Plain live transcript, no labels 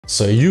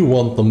So you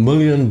want the $1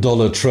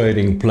 million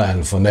trading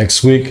plan for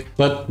next week,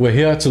 but we're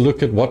here to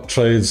look at what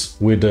trades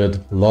we did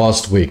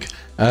last week.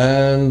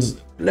 And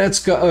let's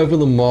go over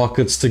the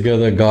markets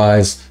together,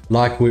 guys,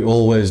 like we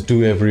always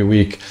do every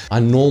week. I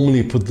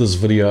normally put this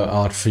video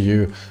out for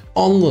you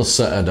on the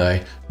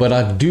Saturday, but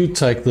I do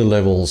take the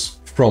levels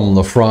from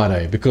the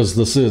Friday because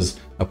this is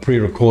a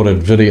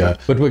pre-recorded video.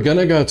 But we're going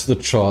to go to the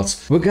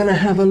charts. We're going to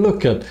have a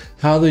look at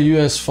how the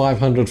US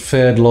 500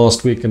 fared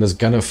last week and is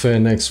going to fare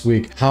next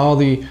week, how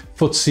the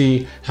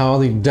FTSE, how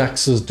the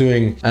DAX is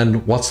doing,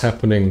 and what's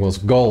happening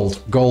with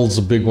gold. Gold's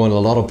a big one. A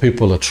lot of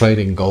people are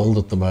trading gold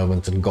at the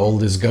moment and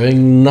gold is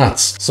going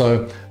nuts.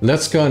 So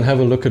let's go and have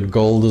a look at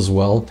gold as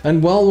well.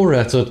 And while we're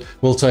at it,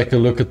 we'll take a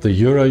look at the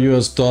Euro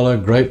US dollar,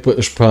 Great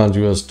British Pound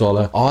US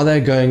dollar. Are they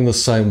going the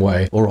same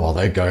way or are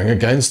they going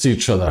against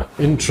each other?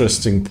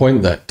 Interesting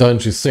point that,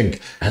 don't you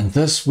think? And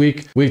this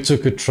week we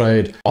took a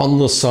trade on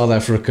the South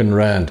African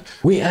Rand.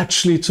 We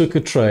actually took a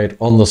trade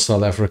on the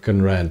South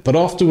African Rand. But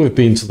after we've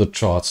been to the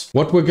charts,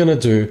 what we're going to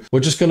do,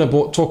 we're just going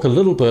to talk a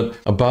little bit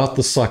about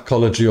the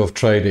psychology of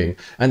trading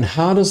and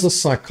how does the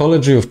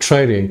psychology of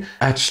trading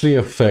actually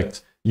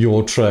affect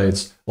your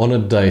trades on a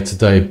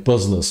day-to-day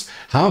business.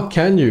 How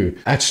can you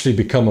actually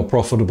become a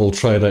profitable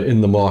trader in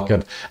the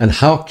market, and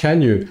how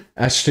can you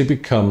actually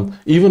become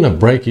even a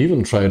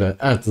break-even trader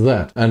at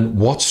that, and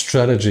what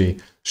strategy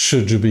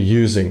should you be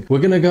using? We're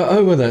going to go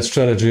over that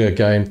strategy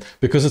again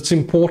because it's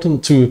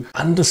important to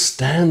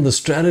understand the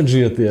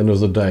strategy at the end of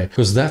the day,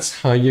 because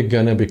that's how you're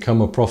going to become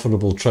a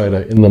profitable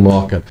trader in the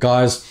market.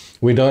 Guys,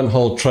 we don't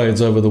hold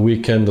trades over the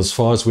weekend as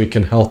far as we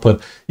can help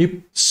it,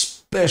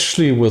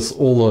 especially with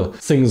all the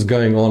things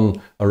going on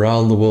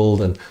around the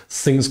world, and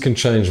things can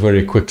change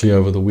very quickly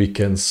over the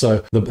weekend.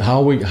 So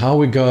how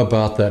we go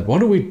about that, what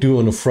do we do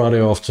on a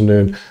Friday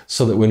afternoon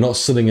so that we're not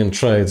sitting in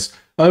trades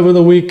over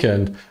the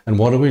weekend, and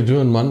what do we do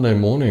on Monday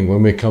morning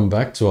when we come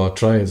back to our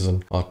trades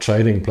and our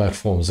trading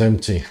platforms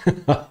empty?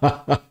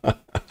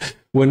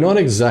 We're not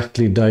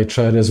exactly day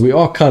traders. We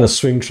are kind of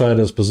swing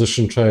traders,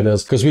 position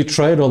traders, because we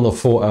trade on the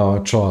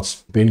 4-hour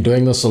charts. Been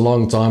doing this a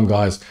long time,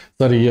 guys.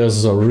 30 years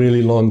is a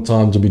really long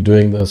time to be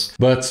doing this.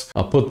 But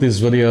I put these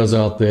videos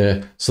out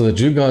there so that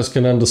you guys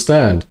can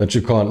understand that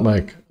you can't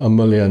make $1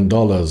 million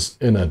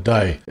in a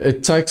day.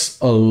 It takes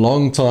a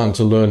long time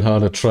to learn how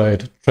to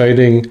trade.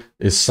 Trading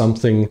is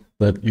something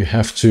that you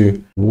have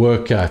to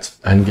work at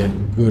and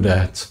get good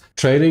at.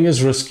 Trading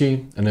is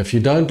risky, and if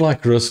you don't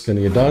like risk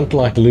and you don't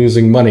like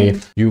losing money,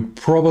 you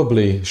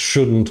probably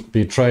shouldn't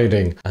be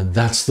trading. And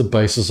that's the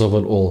basis of it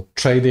all.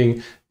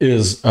 Trading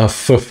is a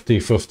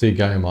 50-50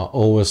 game. I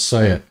always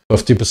say it.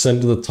 50%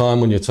 of the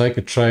time when you take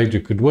a trade, you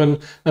could win,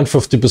 and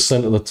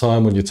 50% of the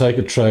time when you take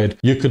a trade,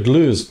 you could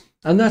lose.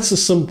 And that's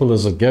as simple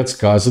as it gets,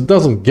 guys. It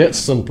doesn't get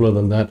simpler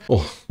than that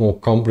or more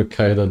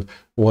complicated,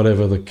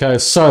 whatever the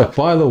case. So,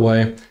 by the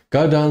way,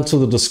 go down to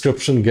the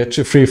description, get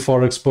your free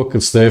Forex book.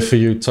 It's there for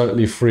you,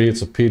 totally free.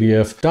 It's a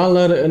PDF.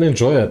 Download it and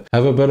enjoy it.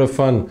 Have a bit of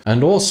fun.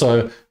 And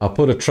also, I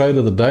put a trade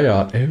of the day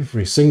out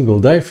every single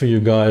day for you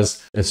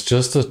guys. It's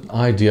just an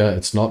idea.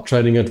 It's not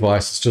trading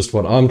advice. It's just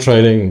what I'm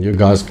trading. You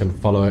guys can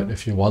follow it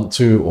if you want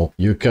to, or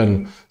you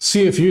can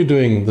see if you're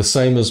doing the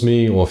same as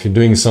me or if you're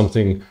doing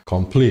something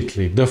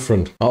completely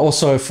different.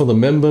 Also, for the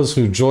members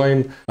who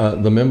join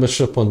the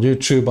membership on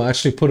YouTube, I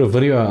actually put a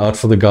video out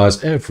for the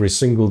guys every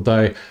single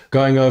day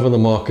going over the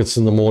markets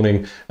in the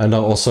morning, and I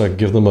also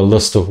give them a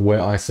list of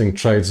where I think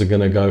trades are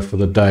going to go for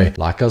the day.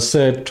 Like I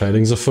said,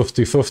 trading's a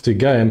 50-50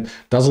 game.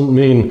 Doesn't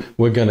mean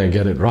we're going to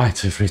get it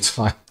right every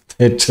time.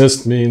 It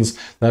just means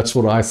that's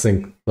what I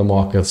think the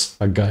markets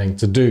are going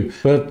to do.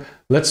 But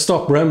let's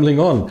stop rambling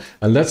on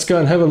and let's go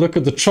and have a look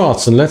at the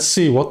charts, and let's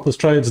see what the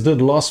trades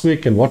did last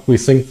week and what we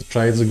think the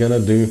trades are going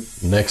to do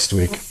next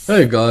week.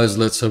 Hey guys,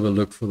 let's have a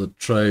look for the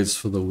trades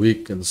for the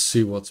week and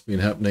see what's been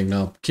happening.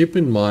 Now, keep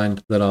in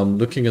mind that I'm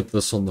looking at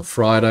this on the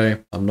Friday.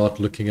 I'm not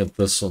looking at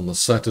this on the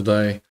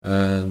Saturday,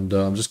 and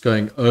I'm just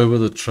going over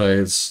the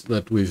trades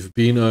that we've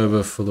been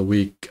over for the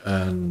week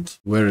and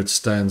where it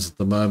stands at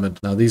the moment.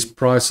 Now, these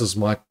prices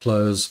might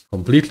close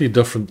completely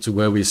different to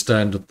where we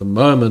stand at the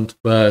moment,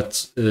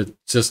 but it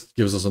just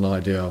gives us an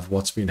idea of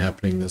what's been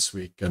happening this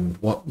week and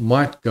what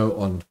might go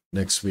on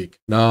next week.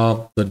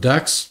 Now, the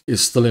DAX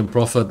is still in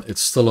profit.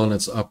 It's still on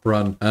its up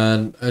run.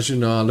 And as you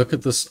know, I look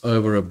at this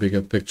over a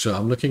bigger picture.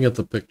 I'm looking at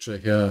the picture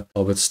here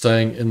of it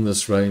staying in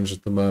this range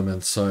at the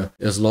moment. So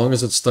as long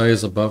as it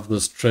stays above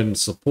this trend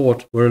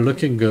support, we're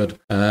looking good.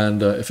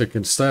 And if it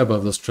can stay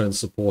above this trend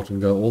support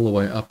and go all the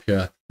way up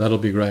here, that'll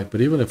be great.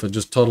 But even if it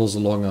just toddles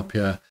along up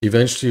here,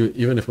 eventually,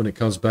 even if when it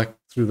comes back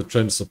through the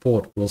trend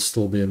support, we'll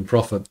still be in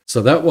profit.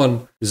 So that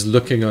one is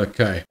looking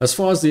okay. As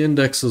far as the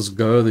indexes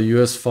go, the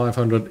US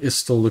 500 is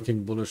still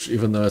looking bullish,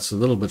 even though it's a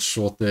little bit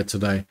short there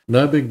today.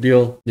 No big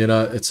deal. You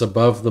know, it's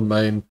above the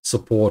main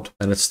support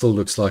and it still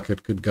looks like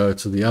it could go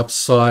to the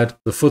upside.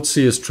 The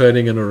FTSE is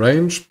trading in a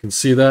range. You can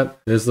see that.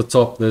 There's the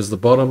top, there's the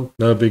bottom.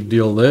 No big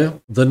deal there.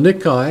 The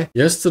Nikkei,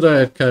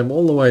 yesterday it came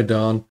all the way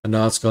down and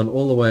now it's gone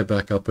all the way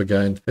back up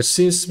again. It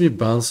seems to be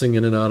bouncing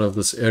in and out of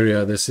this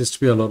area. There seems to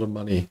be a lot of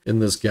money in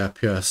this gap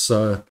here.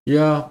 So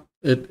yeah,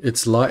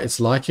 it's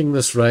liking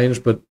this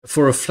range, but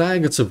for a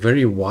flag, it's a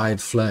very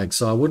wide flag,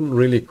 so I wouldn't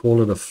really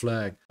call it a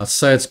flag. I'd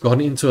say it's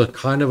gone into a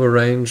kind of a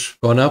range,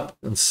 gone up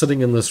and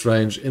sitting in this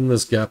range, in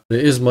this gap. There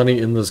is money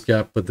in this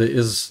gap, but there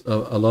is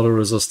a lot of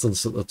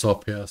resistance at the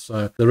top here,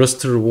 so the risk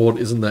to reward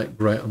isn't that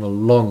great on a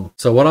long.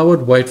 So what I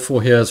would wait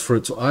for here is for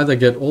it to either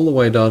get all the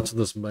way down to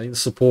this main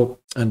support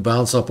and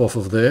bounce up off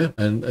of there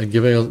and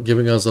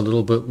giving us a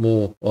little bit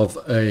more of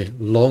a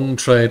long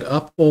trade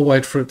up, or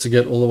wait for it to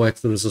get all the way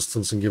to the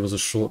resistance and give us a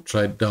short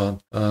trade down.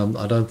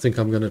 I don't think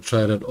I'm going to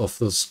trade it off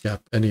this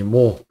gap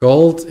anymore.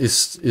 Gold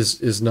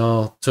is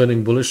now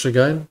turning bullish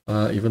again,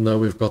 even though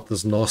we've got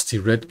this nasty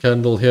red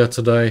candle here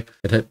today.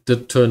 It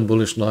did turn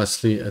bullish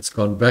nicely. It's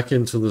gone back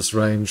into this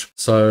range,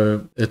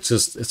 so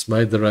it's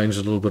made the range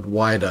a little bit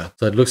wider,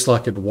 so it looks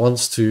like it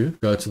wants to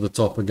go to the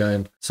top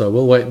again. So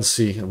we'll wait and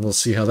see, and we'll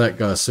see how that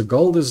goes. So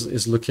gold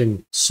is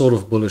looking sort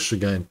of bullish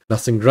again.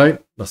 Nothing great,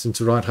 nothing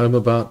to write home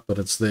about, but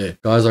it's there.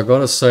 Guys, I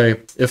gotta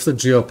say, if the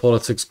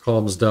geopolitics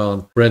calms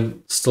down,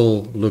 Brent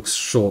still looks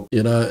short.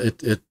 You know,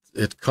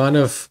 it kind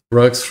of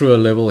broke through a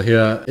level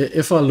here.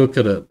 If I look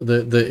at it,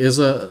 there is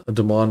a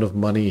demand of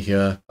money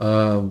here.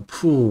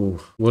 Will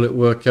it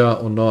work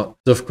out or not?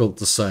 Difficult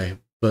to say.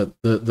 But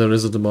there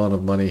is a demand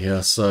of money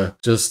here, so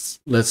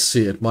just let's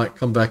see. It might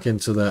come back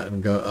into that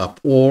and go up,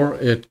 or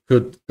it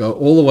could go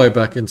all the way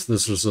back into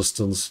this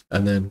resistance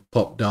and then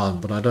pop down,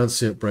 but I don't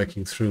see it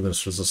breaking through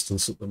this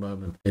resistance at the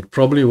moment. It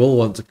probably will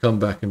want to come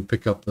back and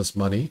pick up this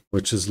money,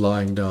 which is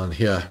lying down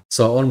here.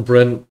 So on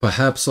Brent,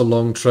 perhaps a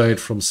long trade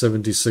from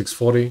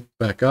 76.40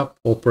 back up,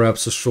 or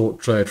perhaps a short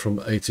trade from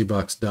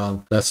 $80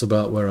 down. That's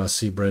about where I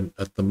see Brent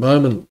at the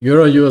moment.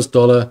 Euro US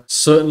dollar,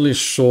 certainly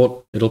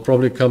short. It'll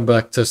probably come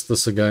back, test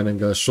this again and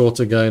go short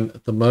again.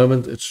 At the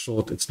moment, it's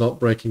short. It's not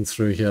breaking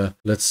through here.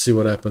 Let's see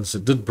what happens.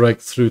 It did break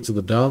through to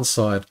the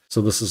downside,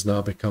 so this has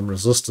now become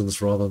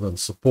resistance rather than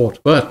support.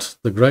 But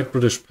the Great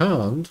British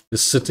Pound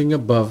is sitting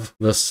above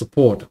this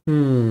support.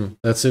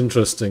 That's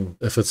interesting.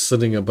 If it's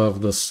sitting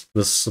above this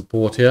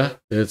support here,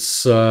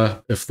 it's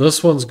if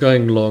this one's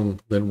going long,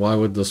 then why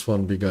would this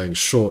one be going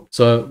short?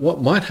 So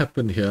what might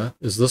happen here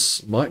is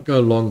this might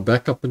go long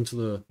back up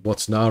into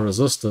what's now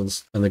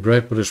resistance, and the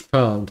Great British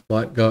Pound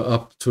might go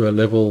up to a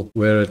level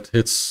where it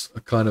hits a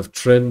kind of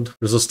trend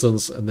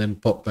resistance and then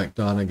pop back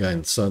down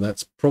again. So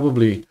that's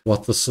probably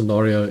what the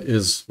scenario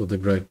is with the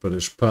Great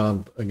British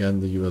Pound,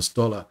 again the US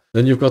dollar.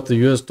 Then you've got the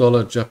US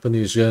dollar,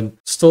 Japanese yen,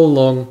 still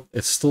long.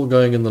 It's still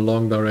going in the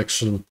long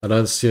direction. I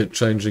don't see it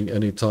changing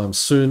anytime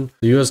soon.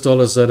 The US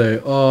dollar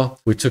ZAR,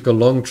 we took a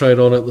long trade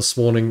on it this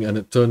morning and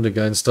it turned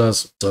against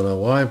us. Don't know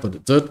why, but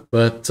it did.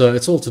 But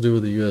it's all to do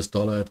with the US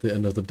dollar at the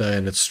end of the day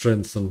and its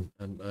strength and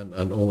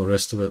all the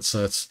rest of it.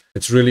 So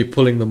it's really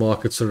pulling the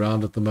markets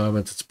around at the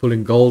moment. It's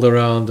pulling gold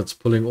around. It's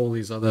pulling all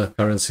these other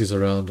currencies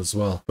around as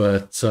well.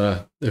 But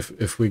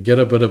if we get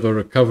a bit of a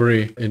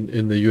recovery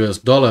in the US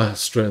dollar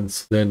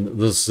strength, then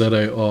this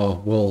ZAR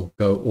will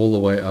go all the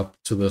way up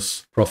to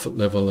this profit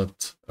level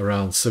at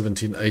around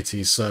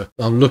 1780. So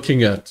I'm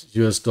looking at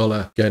US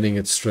dollar gaining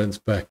its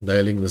strength back,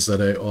 nailing the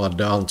ZAR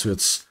down to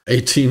its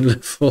 18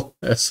 level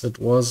as it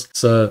was.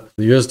 So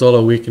the US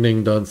dollar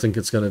weakening, don't think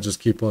it's going to just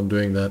keep on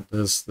doing that.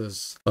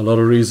 There's a lot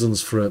of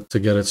reasons for it to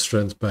get its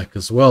strength back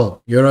as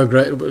well. Euro,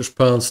 Great British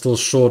Pound still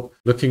short,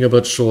 looking a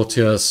bit short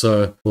here,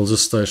 so we'll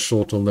just stay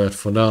short on that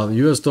for now.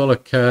 The US dollar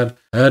CAD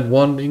had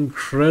one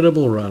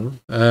incredible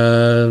run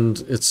and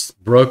it's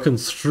broken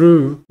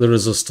through the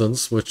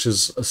resistance, which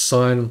is a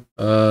sign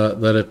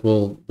that it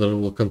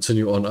will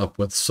continue on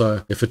upwards.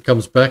 So if it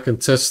comes back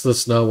and tests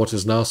this now, what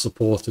is now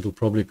support, it'll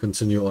probably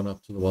continue on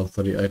up to the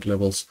 138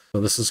 levels.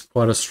 So this is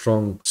quite a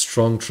strong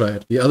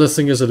trade. The other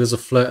thing is it is a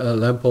flat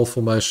lamp pole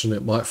formation.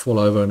 It might fall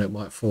over and it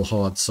might fall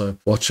hard, so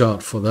watch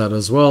out for that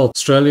as well.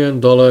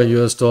 Australian dollar,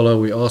 US dollar,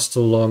 we are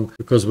still long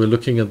because we're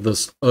looking at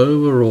this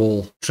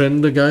overall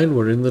trend again.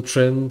 We're in the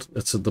trend.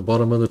 It's at the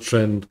bottom of the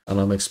trend, and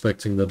I'm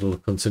expecting that it'll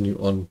continue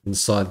on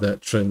inside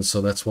that trend. So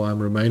that's why I'm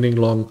remaining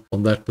long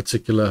on that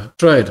particular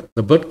trade.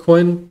 The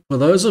Bitcoin, for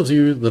those of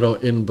you that are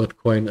in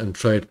Bitcoin and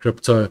trade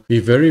crypto, be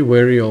very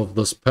wary of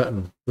this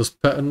pattern. This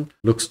pattern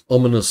looks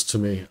ominous to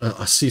me.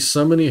 I see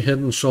so many head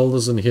and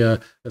shoulders in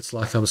here. It's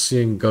like I'm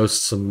seeing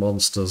ghosts and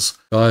monsters.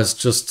 Guys,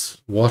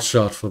 just watch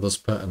out for this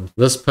pattern.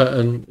 This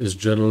pattern is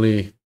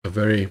generally a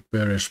very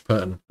bearish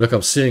pattern. Look,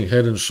 I'm seeing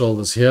head and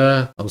shoulders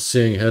here. I'm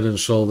seeing head and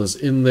shoulders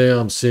in there.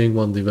 I'm seeing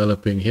one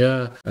developing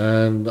here.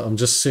 And I'm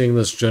just seeing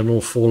this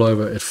general fall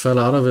over. It fell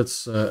out of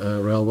its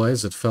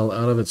railways. It fell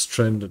out of its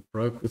trend. It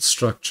broke its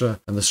structure.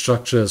 And the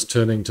structure is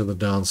turning to the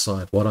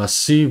downside. What I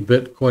see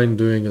Bitcoin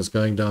doing is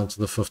going down to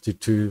the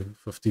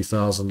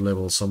 50,000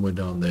 level, somewhere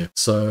down there.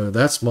 So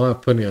that's my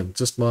opinion.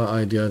 Just my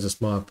idea,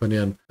 just my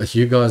opinion. If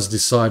you guys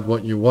decide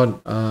what you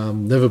want.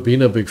 Never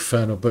been a big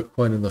fan of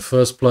Bitcoin in the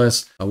first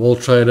place. I will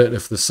trade trade it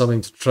if there's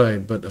something to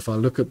trade. But if I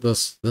look at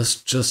this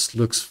just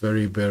looks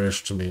very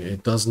bearish to me.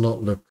 It does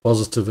not look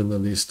positive in the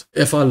least.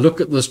 If I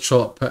look at this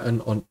chart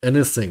pattern on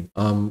anything,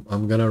 I'm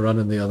going to run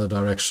in the other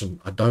direction.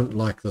 I don't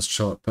like this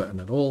chart pattern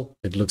at all.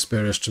 It looks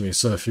bearish to me.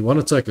 So if you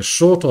want to take a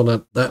short on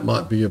it, that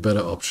might be a better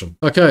option.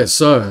 Okay,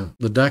 so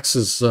the DAX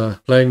is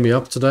playing me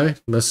up today,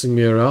 messing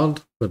me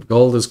around. But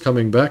gold is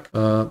coming back.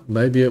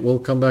 Maybe it will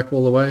come back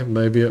all the way.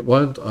 Maybe it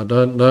won't. I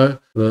don't know.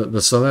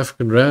 The South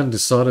African Rand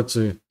decided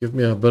to give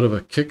me a bit of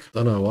a kick.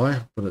 Don't know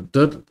why, but it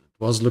did. It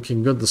was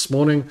looking good this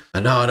morning,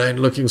 and now it ain't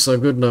looking so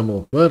good no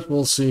more. But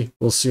we'll see.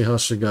 We'll see how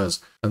she goes.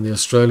 And the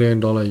Australian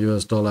dollar,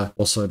 US dollar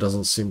also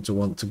doesn't seem to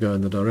want to go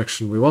in the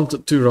direction we want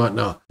it to right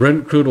now.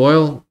 Brent crude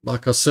oil,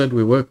 like I said,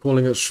 we were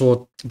calling it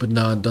short, but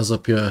now it does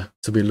appear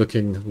to be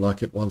looking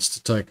like it wants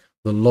to take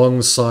the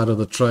long side of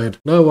the trade.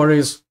 No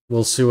worries.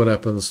 We'll see what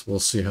happens.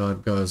 We'll see how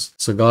it goes.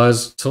 So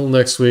guys, till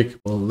next week,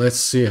 well, let's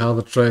see how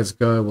the trades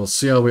go. We'll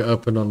see how we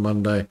open on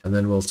Monday, and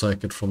then we'll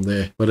take it from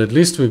there. But at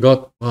least we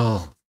got,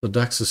 well, the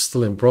DAX is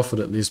still in profit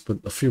at least, but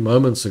a few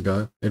moments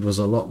ago, it was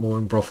a lot more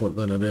in profit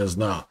than it is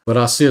now. But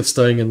I see it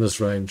staying in this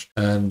range.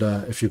 And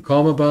if you're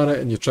calm about it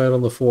and you trade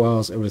on the 4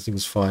 hours,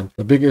 everything's fine.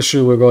 The big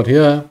issue we got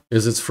here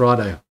is it's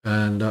Friday.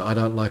 And I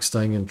don't like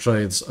staying in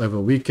trades over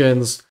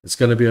weekends. It's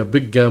going to be a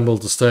big gamble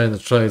to stay in the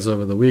trades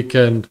over the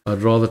weekend.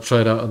 I'd rather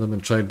trade out of them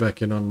and trade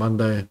back in on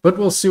Monday. But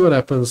we'll see what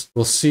happens.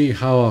 We'll see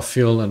how I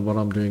feel and what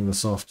I'm doing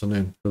this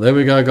afternoon. So there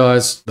we go,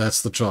 guys.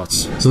 That's the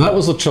charts. So that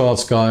was the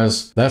charts,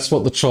 guys. That's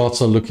what the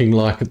charts are looking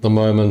like at the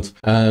moment,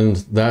 and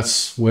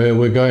that's where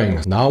we're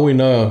going. Now we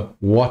know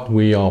what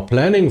we are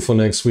planning for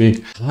next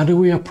week. How do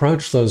we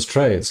approach those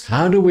trades?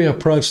 How do we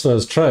approach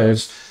those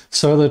trades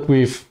so that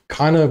we've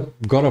kind of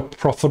got a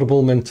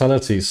profitable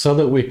mentality, so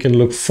that we can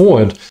look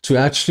forward to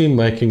actually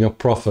making a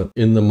profit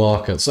in the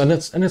markets? And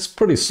it's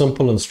pretty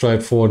simple and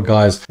straightforward,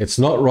 guys. It's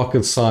not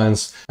rocket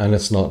science, and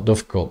it's not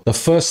difficult. The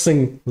first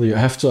thing that you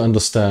have to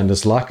understand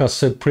is, like I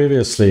said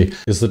previously,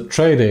 is that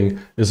trading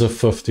is a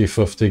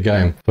 50-50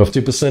 game.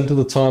 50% of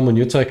the time when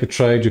you take a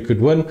trade, you could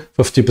win.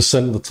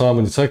 50% of the time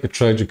when you take a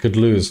trade, you could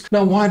lose.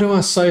 Now, why do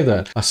I say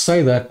that? I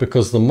say that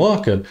because the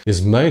market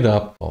is made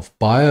up of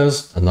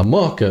buyers, and the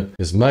market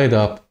is made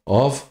up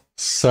of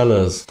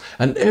sellers,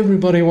 and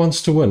everybody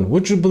wants to win.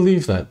 Would you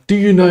believe that? Do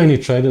you know any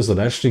traders that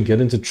actually get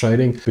into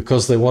trading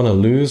because they want to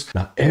lose?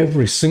 Now,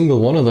 every single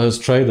one of those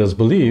traders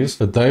believes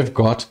that they've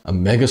got a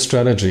mega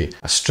strategy,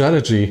 a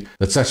strategy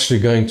that's actually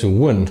going to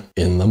win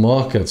in the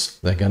markets.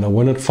 They're going to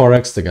win at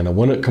Forex, they're going to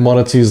win at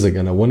commodities, they're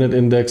going to win at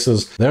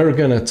indexes. They're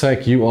going to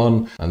take you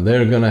on, and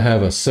they're going to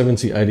have a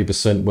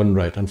 70-80% win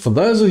rate. And for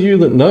those of you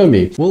that know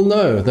me will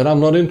know that I'm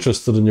not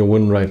interested in your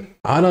win rate.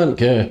 I don't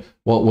care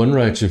what win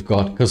rate you've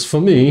got, because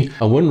for me,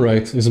 a win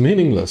rate is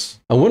meaningless.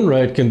 A win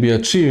rate can be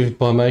achieved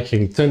by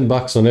making 10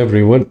 bucks on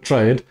every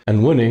trade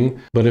and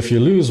winning, but if you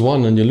lose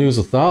one and you lose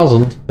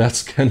 1,000,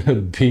 that's gonna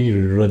be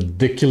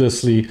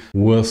ridiculously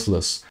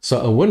worthless.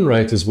 So a win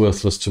rate is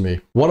worthless to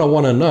me. What I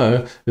want to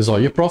know is, are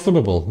you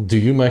profitable? Do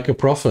you make a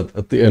profit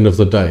at the end of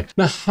the day?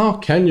 Now, how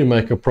can you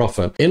make a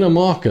profit in a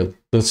market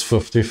that's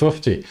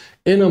 50-50?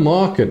 In a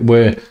market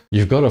where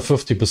you've got a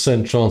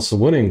 50% chance of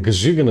winning?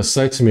 Because you're going to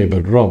say to me,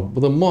 but Rob,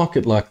 with a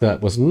market like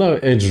that with no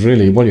edge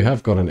really, well, you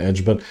have got an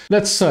edge, but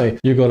let's say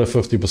you got a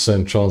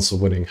 50% chance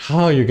of winning.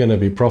 How are you going to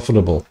be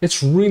profitable?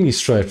 It's really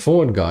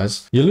straightforward,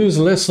 guys. You lose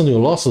less on your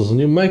losses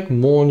and you make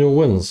more on your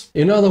wins.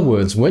 In other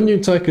words, when you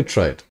take a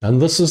trade, and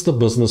this is the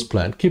business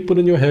plan, keep it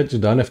in your head, you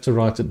don't have to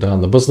write it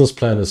down. The business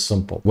plan is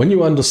simple. When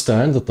you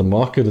understand that the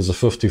market is a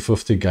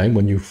 50-50 game,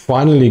 when you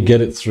finally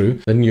get it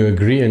through, then you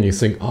agree and you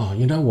think, oh,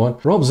 you know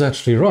what? Rob's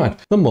actually right.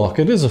 The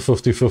market is a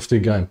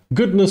 50-50 game.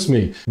 Goodness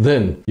me.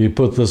 Then you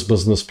put this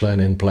business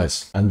plan in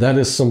place. And that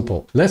is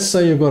simple. Let's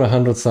say you've got a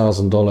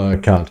 $100,000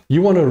 account.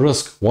 You want to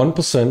risk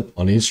 1%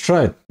 on each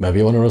trade. Maybe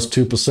you want to risk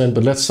 2%,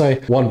 but let's say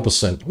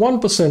 1%.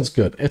 1% is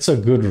good. It's a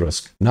good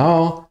risk.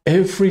 Now,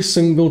 every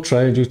single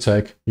trade you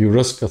take, you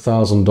risk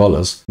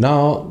 $1,000.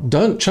 Now,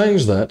 don't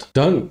change that.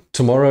 Don't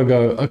tomorrow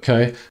go,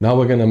 okay, now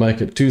we're going to make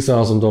it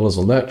 $2,000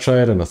 on that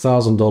trade and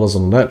 $1,000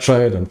 on that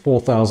trade and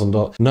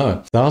 $4,000.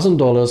 No,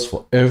 $1,000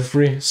 for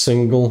every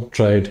single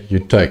trade you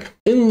take.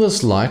 In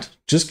this light,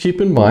 just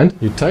keep in mind,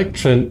 you take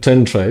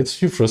 10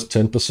 trades, you've risked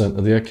 10%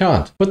 of the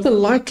account. But the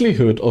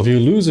likelihood of you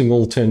losing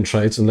all 10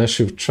 trades, unless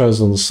you've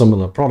chosen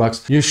similar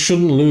products, you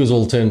shouldn't lose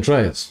all 10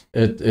 trades.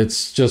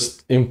 It's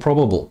just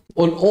improbable.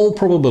 On all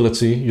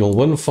probability, you'll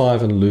win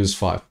 5 and lose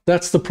 5.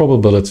 That's the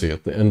probability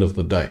at the end of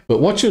the day.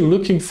 But what you're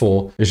looking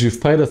for is you've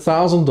paid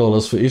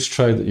 $1,000 for each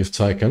trade that you've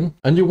taken,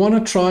 and you want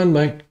to try and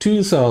make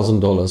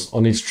 $2,000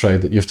 on each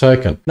trade that you've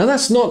taken. Now,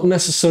 that's not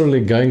necessarily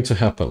going to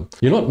happen.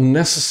 You're not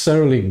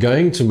necessarily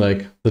going to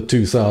make the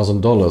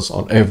 $2,000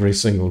 on every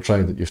single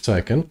trade that you've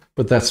taken,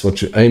 but that's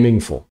what you're aiming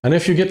for. And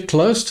if you get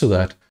close to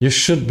that, you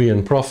should be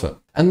in profit.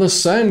 And the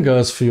same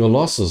goes for your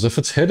losses. If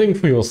it's heading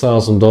for your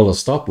 $1,000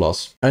 stop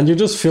loss and you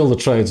just feel the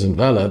trade's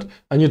invalid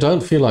and you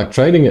don't feel like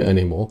trading it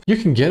anymore, you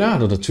can get get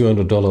out at a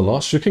 $200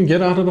 loss. You can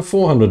get out at a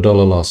 $400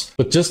 loss,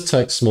 but just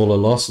take smaller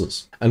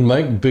losses and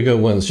make bigger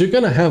wins. You're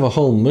going to have a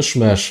whole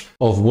mishmash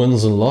of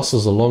wins and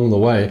losses along the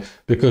way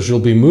because you'll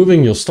be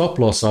moving your stop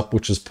loss up,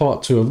 which is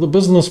part 2 of the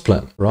business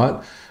plan,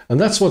 right? And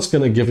that's what's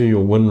going to give you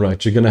your win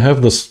rate. You're going to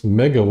have this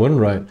mega win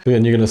rate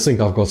and you're going to think,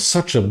 I've got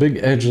such a big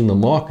edge in the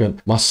market.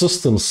 My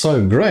system's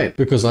so great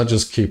because I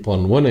just keep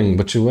on winning,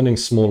 but you're winning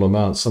small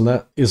amounts. And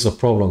that is a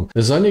problem.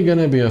 There's only going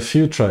to be a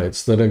few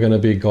trades that are going to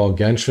be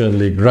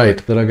gargantuanly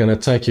great, that are going to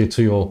take you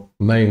to your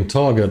main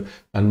target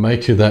and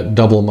make you that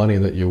double money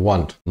that you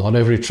want. Not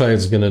every trade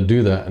is going to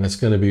do that. And it's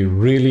going to be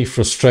really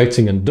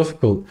frustrating and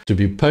difficult to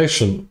be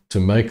patient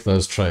to make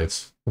those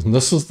trades. And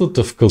this is the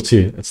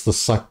difficulty. It's the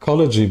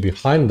psychology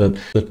behind it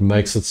that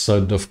makes it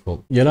so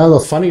difficult. You know,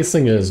 the funny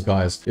thing is,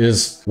 guys,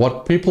 is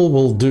what people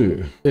will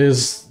do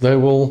is they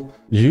will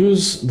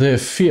use their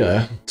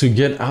fear to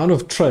get out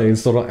of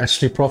trades that are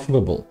actually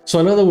profitable. So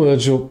in other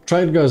words, your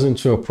trade goes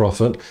into a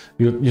profit,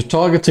 you're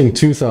targeting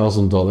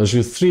 $2,000,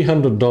 you're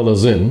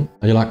 $300 in, and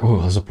you're like, oh,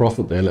 there's a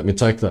profit there, let me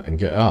take that and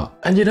get out.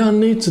 And you don't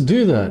need to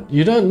do that.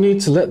 You don't need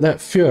to let that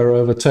fear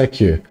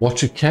overtake you.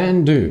 What you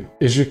can do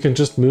is you can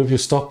just move your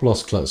stop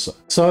loss closer.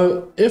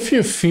 So if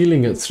you're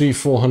feeling at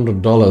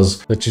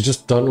 $300-400 that you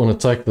just don't want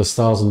to take this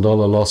 $1,000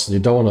 loss and you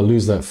don't want to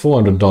lose that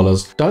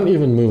 $400, don't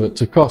even move it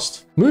to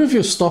cost. Move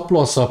your stop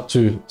loss up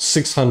to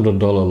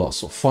 $600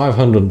 loss or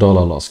 $500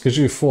 loss because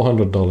you're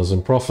 $400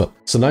 in profit.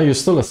 So now you're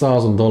still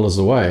 $1,000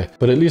 away,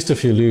 but at least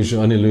if you lose, you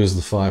only lose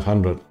the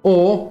 $500.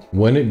 Or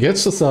when it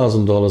gets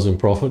 $1,000 in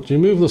profit, you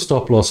move the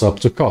stop loss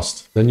up to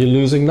cost. Then you're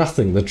losing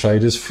nothing. The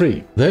trade is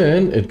free.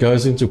 Then it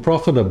goes into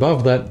profit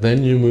above that.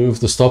 Then you move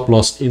the stop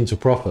loss into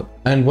profit.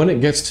 And when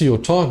it gets to your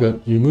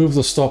target, you move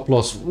the stop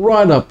loss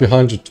right up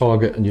behind your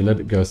target and you let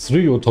it go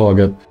through your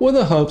target with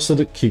the hopes that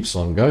it keeps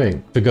on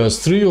going. If it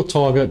goes through your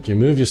target, you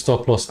move your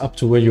stop loss up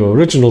to where your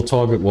original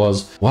target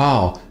was.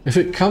 Wow, if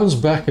it comes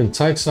back and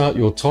takes out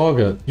your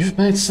target, you've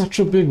made such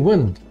a big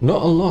win.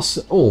 Not a loss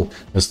at all.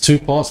 There's 2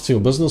 parts to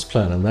your business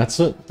plan and that's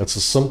it. That's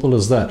as simple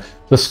as that.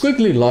 The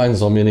squiggly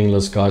lines are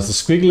meaningless, guys. The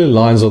squiggly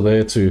lines are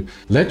there to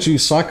let you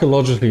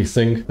psychologically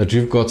think that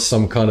you've got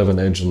some kind of an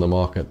edge in the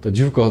market, that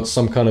you've got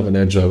some kind of an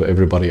edge over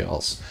everybody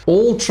else.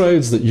 All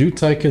trades that you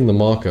take in the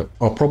market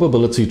are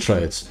probability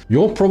trades.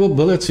 Your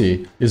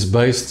probability is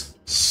based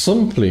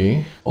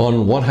simply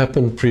on what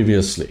happened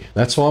previously.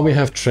 That's why we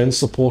have trend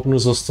support and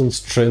resistance,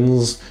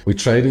 trends. We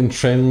trade in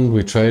trend,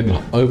 we trade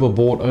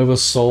overbought,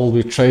 oversold,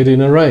 we trade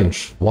in a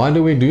range. Why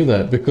do we do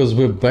that? Because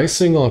we're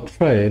basing our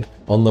trade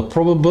on the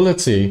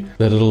probability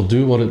that it'll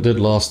do what it did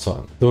last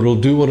time, that it'll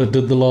do what it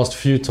did the last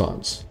few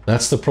times.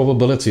 That's the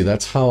probability.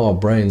 That's how our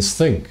brains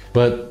think.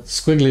 But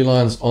squiggly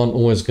lines aren't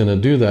always going to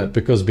do that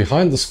because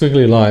behind the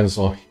squiggly lines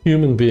are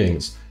human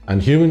beings,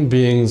 and human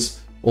beings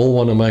all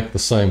want to make the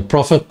same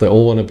profit. They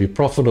all want to be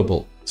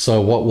profitable. So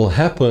what will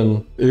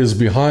happen is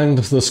behind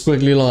the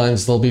squiggly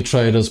lines, there'll be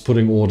traders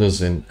putting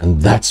orders in.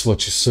 And that's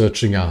what you're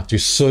searching out. You're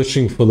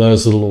searching for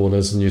those little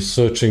orders and you're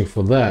searching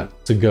for that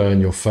to go in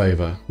your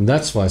favor. And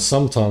that's why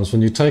sometimes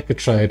when you take a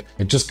trade,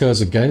 it just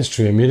goes against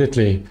you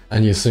immediately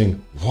and you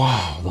think,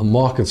 wow, the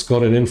market's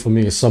got it in for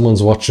me.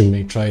 Someone's watching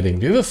me trading.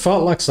 Do you ever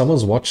felt like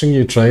someone's watching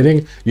you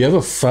trading? You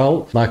ever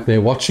felt like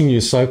they're watching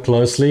you so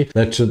closely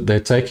that they're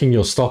taking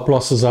your stop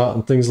losses out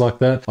and things like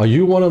that? Are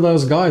you one of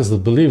those guys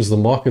that believes the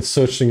market's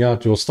searching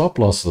out your stop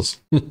losses?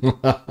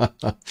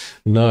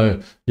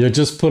 No, you're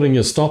just putting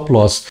your stop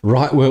loss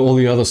right where all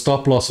the other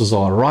stop losses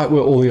are, right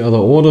where all the other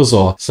orders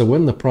are. So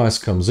when the price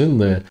comes in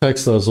there, it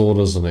takes those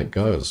orders and it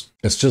goes.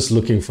 It's just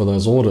looking for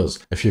those orders.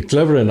 If you're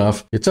clever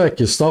enough, you take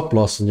your stop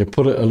loss and you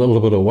put it a little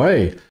bit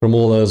away from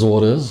all those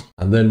orders,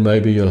 and then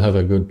maybe you'll have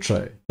a good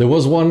trade. There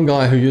was one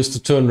guy who used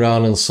to turn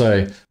around and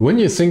say, when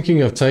you're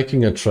thinking of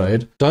taking a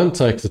trade, don't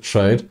take the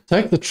trade.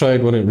 Take the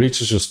trade when it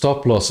reaches your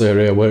stop loss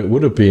area where it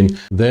would have been,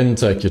 then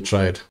take your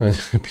trade. And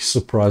you'd be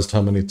surprised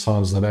how many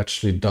times that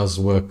actually does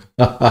work.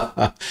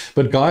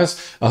 But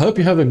guys, I hope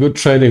you have a good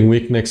trading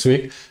week next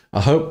week. I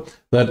hope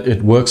that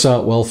it works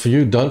out well for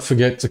you. Don't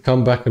forget to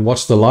come back and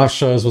watch the live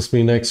shows with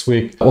me next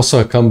week.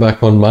 Also come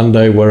back on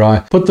Monday where I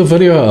put the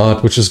video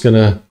out, which is going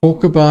to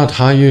talk about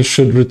how you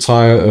should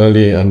retire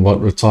early and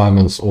what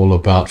retirement's all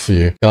about for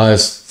you.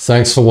 Guys,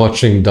 thanks for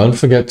watching. Don't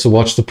forget to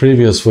watch the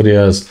previous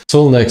videos.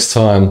 Till next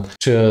time,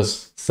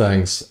 cheers,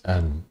 thanks,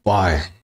 and bye.